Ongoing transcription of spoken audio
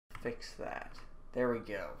fix that. There we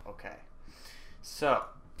go. Okay. So,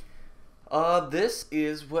 this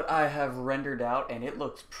is what I have rendered out, and it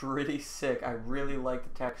looks pretty sick. I really like the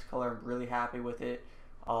text color. I'm really happy with it.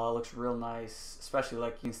 It looks real nice, especially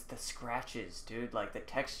like the scratches, dude. Like the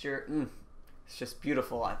texture, it's just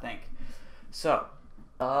beautiful, I think. So,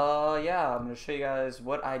 yeah, I'm gonna show you guys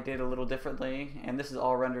what I did a little differently, and this is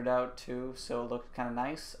all rendered out too, so it looks kind of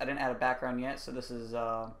nice. I didn't add a background yet, so this is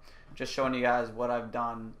just showing you guys what I've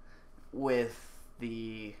done with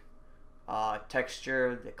the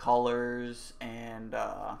texture, the colors, and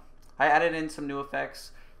I added in some new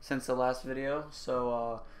effects since the last video,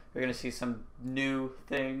 so you're gonna see some new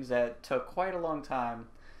things that took quite a long time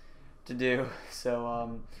to do.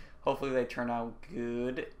 So hopefully they turn out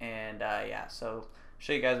good, and yeah, so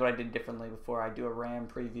show you guys what I did differently before I do a RAM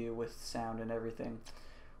preview with sound and everything.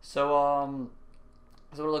 So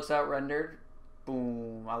this is what it looks out rendered.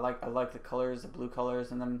 Boom. I like the colors, the blue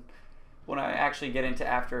colors, and then when I actually get into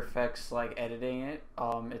After Effects, like editing it,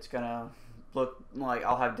 it's gonna look like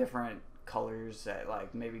I'll have different colors that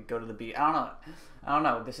like maybe go to the beat. I don't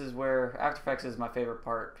know. This is where After Effects is my favorite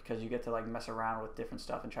part, because you get to like mess around with different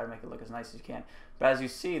stuff and try to make it look as nice as you can. But as you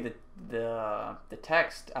see, the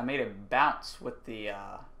text, I made it bounce with the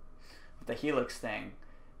helix thing,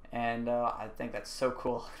 and I think that's so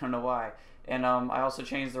cool. I don't know why. And I also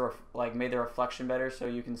changed made the reflection better, so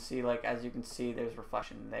you can see, like, as you can see, there's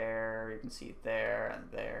reflection there, you can see it there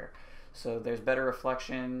and there, so there's better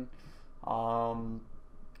reflection. And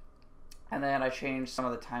then I changed some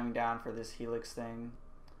of the timing down for this helix thing.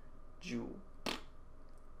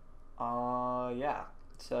 Yeah,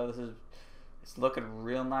 so it's looking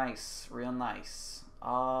real nice, real nice.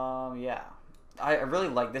 Yeah, I really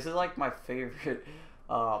like this. Is like my favorite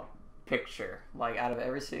picture, like out of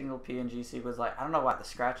every single PNG sequence. Like, I don't know why, the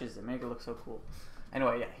scratches, they make it look so cool.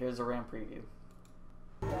 Anyway, yeah, here's a RAM preview.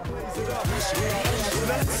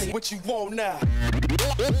 What you want now?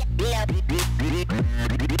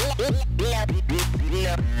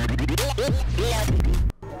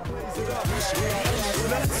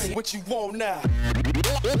 What you want now?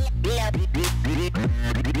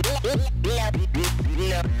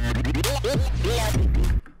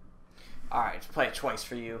 Alright, let's play it twice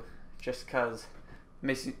for you, just because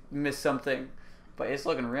miss something. But it's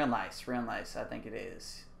looking real nice, real nice. I think it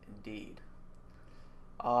is, indeed.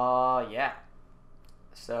 Yeah.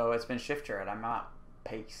 So it's been Shifter, and I'm out.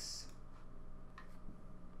 Peace.